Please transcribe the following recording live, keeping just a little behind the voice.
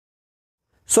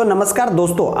नमस्कार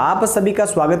दोस्तों, आप सभी का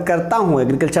स्वागत करता हूं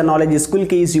एग्रीकल्चर नॉलेज स्कूल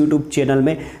के इस यूट्यूब चैनल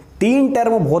में। 3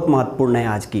 टर्म बहुत महत्वपूर्ण है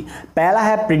आज की। पहला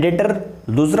है प्रीडेटर,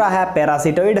 दूसरा है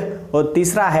पैरासिटोइड और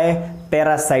तीसरा है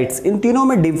पैरासाइट्स। इन तीनों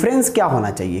में डिफरेंस क्या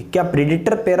होना चाहिए? क्या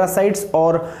प्रीडेटर, पैरासाइट्स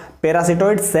और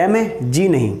पैरासिटोइड सेम है? जी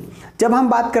नहीं। जब हम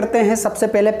बात करते हैं सबसे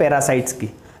पहले पैरासाइट्स की,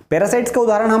 पैरासाइट्स का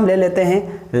उदाहरण हम ले लेते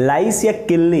हैं लाइस या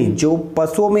किलनी, जो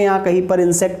पशुओं में या कहीं पर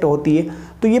इंसेक्ट होती है,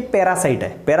 तो ये पैरासाइट है।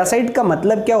 पैरासाइट का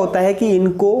मतलब क्या होता है कि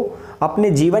इनको अपने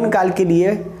जीवन काल के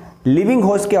लिए लिविंग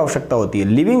होस्ट की आवश्यकता होती है।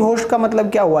 लिविंग होस्ट का मतलब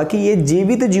क्या हुआ कि ये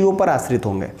जीवित जीवों पर आश्रित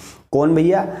होंगे। कौन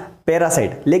भैया?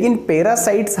 पैरासाइट। लेकिन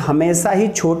पैरासाइट्स हमेशा ही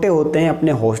छोटे होते हैं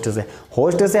अपने होस्ट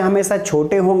से हमेशा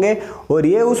छोटे होंगे, और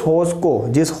ये उस होस्ट को,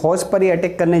 जिस होस्ट पर ये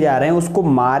अटैक करने जा रहे हैं, उसको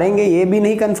मारेंगे ये भी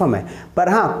नहीं कंफर्म है, पर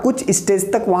हाँ कुछ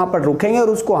स्टेज तक वहां पर रुकेंगे और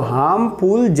उसको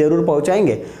हार्मफुल जरूर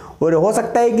पहुंचाएंगे, और हो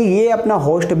सकता है कि ये अपना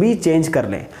होस्ट भी चेंज कर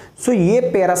लें। सो ये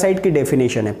पैरासाइट की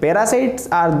डेफिनेशन है। Parasites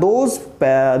are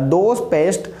those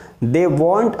paste they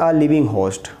want a living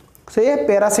host. सो ये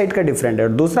पैरासाइट का डिफरेंट है।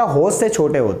 दूसरा, होस्ट से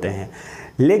छोटे होते हैं।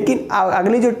 लेकिन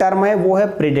अगली जो टर्म है वो है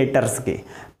प्रीडेटर्स की।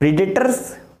 प्रीडेटर्स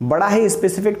बड़ा ही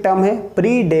स्पेसिफिक टर्म है।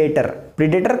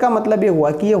 प्रीडेटर का मतलब ये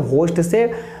हुआ कि ये होस्ट से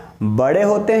बड़े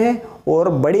होते हैं और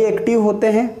बड़ी एक्टिव होते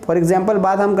हैं। फॉर एग्जांपल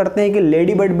बात हम करते हैं कि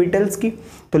लेडी बर्ड बीटल्स की,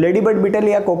 तो लेडी बर्ड बीटल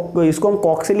या इसको हम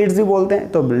कॉक्सिलिड्स भी बोलते हैं।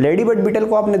 तो लेडी बर्ड बीटल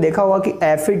को आपने देखा होगा कि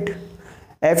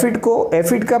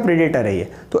एफिड का प्रेडेटर है ये,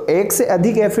 तो एक से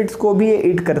अधिक एफिड्स को भी ये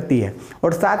ईट करती है,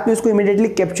 और साथ में उसको इमीडिएटली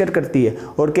कैप्चर करती है,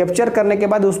 और कैप्चर करने के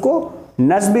बाद उसको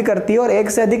नर्स भी करती है, और एक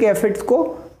से अधिक एफिड्स को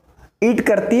ईट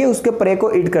करती है, उसके प्रे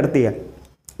को ईट करती है।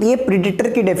 ये प्रीडेटर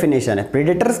की डेफिनेशन है।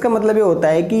 प्रीडेटर्स का मतलब ये होता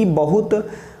है कि बहुत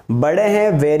बड़े हैं,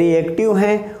 वेरी एक्टिव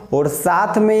हैं, और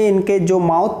साथ में इनके जो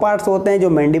माउथ पार्ट्स होते हैं, जो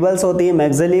मैंडिबल्स होती है,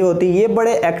 मैक्सिली होती है, ये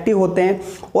बड़े एक्टिव होते हैं,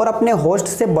 और अपने होस्ट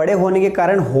से बड़े होने के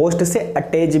कारण होस्ट से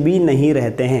अटैच भी नहीं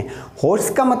रहते हैं।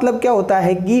 होस्ट का मतलब क्या होता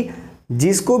है कि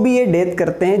जिसको भी ये डेथ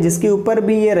करते हैं, जिसके ऊपर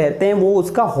भी ये रहते हैं, वो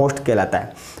उसका होस्ट कहलाता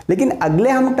है। लेकिन अगले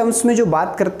हम टर्म्स में जो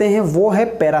बात करते हैं वो है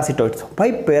पैरासिटोइड्स।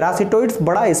 भाई पैरासिटोइड्स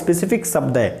बड़ा स्पेसिफिक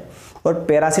शब्द है, और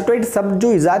पैरासिटोइड शब्द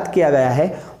जो इजाद किया गया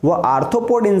है वो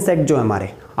आर्थ्रोपोड इंसेक्ट, जो हमारे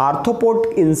आर्थ्रोपोड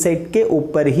इंसेक्ट के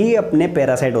ऊपर ही अपने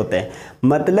पैरासाइट होते हैं।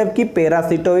 मतलब कि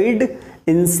पैरासिटोइड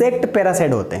इंसेक्ट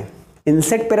पैरासाइट होते हैं।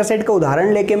 इंसेक्ट पैरासाइट का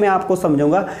उदाहरण लेके मैं आपको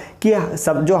समझाऊंगा कि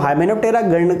सब जो हाइमेनोप्टेरा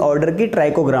गण ऑर्डर की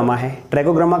ट्राइकोग्रामा है,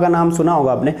 ट्राइकोग्रामा का नाम सुना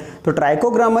होगा आपने, तो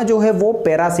ट्राइकोग्रामा जो है वो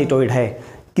पैरासिटोइड है।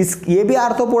 ये भी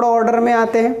आर्थ्रोपोडा ऑर्डर में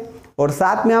आते हैं। और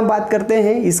साथ में हम बात करते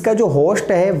हैं इसका जो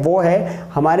होस्ट है वो है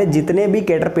हमारे जितने भी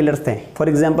कैटरपिलर्स हैं। फॉर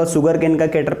एग्जांपल शुगर केन का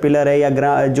कैटरपिलर है,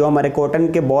 या जो हमारे कॉटन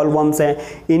के बॉल वर्म्स हैं,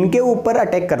 इनके ऊपर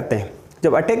अटैक करते हैं।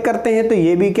 जब अटैक करते हैं तो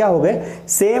ये भी क्या हो गए,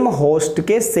 सेम होस्ट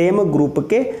के, सेम ग्रुप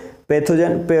के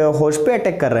पैथोजन होस्ट पे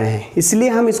अटैक कर रहे हैं, इसलिए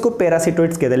हम इसको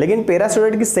पैरासिटोइड्स कहते हैं। लेकिन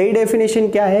पैरासिटोइड की सही डेफिनेशन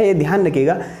क्या है, ये ध्यान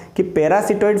रखिएगा कि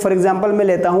पैरासिटोइड, फॉर एग्जांपल मैं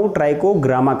लेता हूं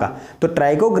ट्राइकोग्रामा का, तो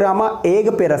ट्राइकोग्रामा एग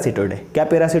पैरासिटोइड है। क्या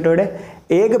पैरासिटोइड है?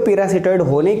 एग पैरासिटोइड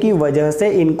होने की वजह से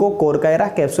इनको कोरकायरा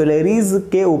कैप्सुलरीज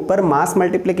के ऊपर मास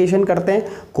मल्टीप्लिकेशन करते हैं।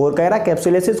 कोरकायरा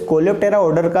कैप्सुलेसिस कोलेप्टेरा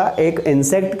ऑर्डर का एक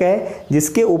इंसेक्ट है,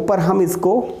 जिसके ऊपर हम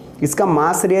इसका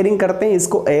मास रेयरिंग करते हैं,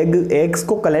 इसको एग्स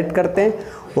को कलेक्ट करते हैं,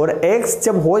 और एग्स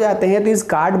जब हो जाते हैं तो इस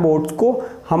कार्डबोर्ड को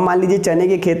हम मान लीजिए चने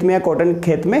के खेत में या कॉटन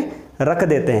खेत में रख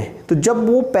देते हैं। तो जब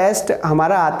वो पेस्ट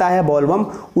हमारा आता है बॉलवर्म,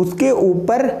 उसके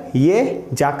ऊपर ये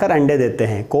जाकर अंडे देते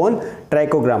हैं। कौन?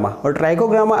 ट्राइकोग्रामा। और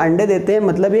ट्राइकोग्रामा अंडे देते हैं,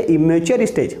 मतलब ये इम्मेच्योर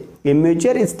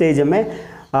स्टेज में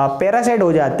पैरासाइट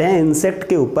हो जाते हैं इंसेक्ट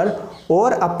के ऊपर,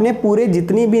 और अपने पूरे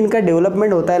जितनी भी इनका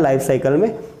डेवलपमेंट होता है लाइफ साइकिल में,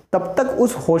 तब तक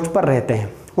उस होस्ट पर रहते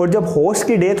हैं। और जब होस्ट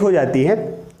की डेथ हो जाती है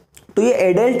तो ये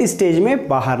एडल्ट स्टेज में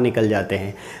बाहर निकल जाते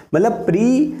हैं। मतलब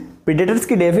प्रीडेटर्स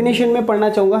की डेफिनेशन में पढ़ना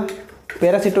चाहूँगा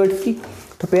पैरासिटोइड्स की।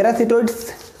 तो पैरासिटोइड्स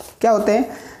क्या होते हैं?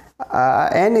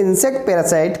 An insect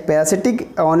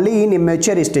parasitic only in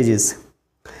immature stages,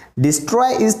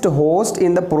 destroy it's host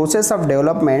in the process of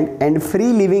development and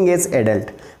free living as adult.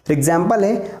 For example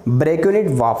है ब्रैक्योनिड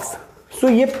वार्प्स। सो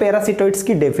ये पैरासिटोइड्स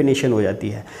की डेफिनेशन हो जाती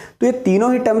है। तो ये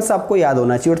तीनों ही टर्म्स आपको याद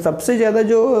होना चाहिए। और सबसे ज़्यादा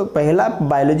जो पहला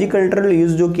बायोलॉजी कल्चरल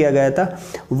यूज़ जो किया गया था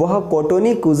वह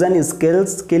कोटोनिकुजन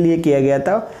स्केल्स के लिए किया गया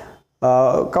था,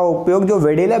 का उपयोग जो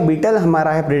वेडेला बीटल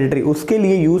हमारा है प्रेडेटरी, उसके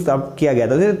लिए यूज़ अब किया गया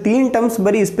था। तो 3 टर्म्स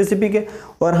बड़ी स्पेसिफिक है,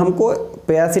 और हमको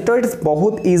पैरासिटोइड्स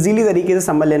बहुत ईजिली तरीके से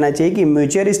समझ लेना चाहिए कि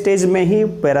म्यूचुअल स्टेज में ही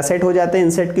पैरासाइट हो जाते हैं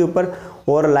इंसेक्ट के ऊपर,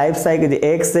 और लाइफ साइकिल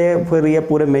एक से फिर ये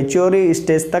पूरे मेच्योर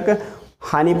स्टेज तक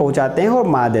हानि पहुंचाते हैं और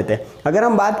मार देते हैं। अगर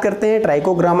हम बात करते हैं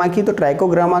ट्राइकोग्रामा की, तो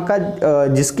ट्राइकोग्रामा का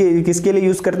किसके लिए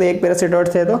यूज़ करते हैं? एक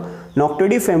पैरासिटोइड्स है तो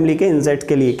नॉक्टिडी फैमिली के इंसेक्ट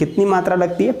के लिए कितनी मात्रा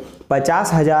लगती है?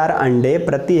 50,000 अंडे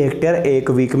प्रति हेक्टेयर एक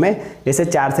वीक में, जैसे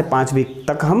 4 से 5 वीक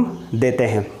तक हम देते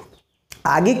हैं।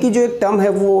 आगे की जो एक टर्म है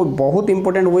वो बहुत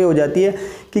इंपॉर्टेंट वो हो जाती है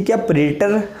कि क्या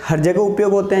प्रेडेटर हर जगह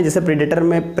उपयोग होते हैं। जैसे प्रेडेटर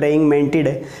में प्रेइंग मैंटिड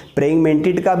है, प्रेइंग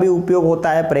मैंटिड का भी उपयोग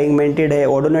होता है, प्रेइंग मैंटिड है।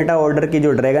 ओडोनेटा ऑर्डर की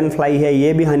जो ड्रैगन फ्लाई है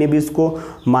ये भी हनी बीज को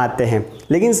मारते हैं।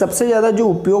 लेकिन सबसे ज़्यादा जो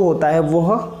उपयोग होता है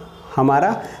वह हमारा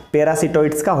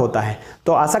पैरासिटॉइड्स का होता है।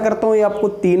 तो आशा करता हूँ ये आपको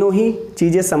तीनों ही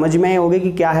चीज़ें समझ में आई होगी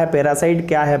कि क्या है पैरासाइट,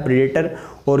 क्या है प्रेडेटर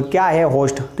और क्या है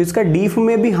होस्ट। तो इसका डीप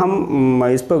में भी हम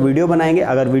इस पर वीडियो बनाएंगे।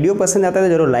 अगर वीडियो पसंद आता है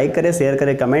तो जरूर लाइक करें, शेयर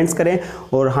करें, कमेंट्स करें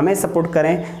और हमें सपोर्ट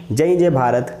करें। जय जय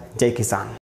भारत, जय किसान।